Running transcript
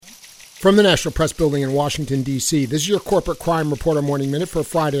From the National Press Building in Washington, D.C., this is your Corporate Crime Reporter Morning Minute for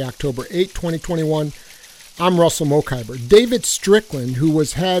Friday, October 8, 2021. I'm Russell Mokhiber. David Strickland, who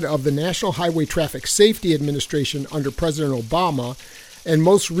was head of the National Highway Traffic Safety Administration under President Obama, and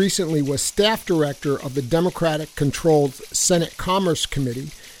most recently was staff director of the Democratic-controlled Senate Commerce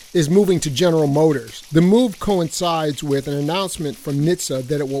Committee, is moving to General Motors. The move coincides with an announcement from NHTSA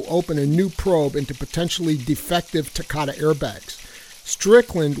that it will open a new probe into potentially defective Takata airbags.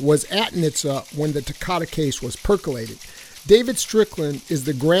 Strickland was at NHTSA when the Takata case was percolating. David Strickland is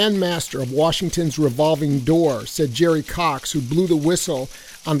the Grand Master of Washington's revolving door, said Jerry Cox, who blew the whistle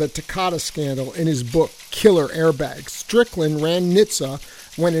on the Takata scandal in his book, Killer Airbags. Strickland ran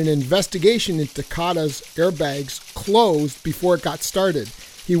NHTSA when an investigation into Takata's airbags closed before it got started.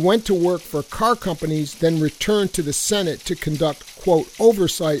 He went to work for car companies, then returned to the Senate to conduct, quote,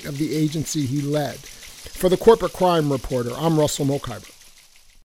 oversight of the agency he led. For the Corporate Crime Reporter, I'm Russell Mokhiber.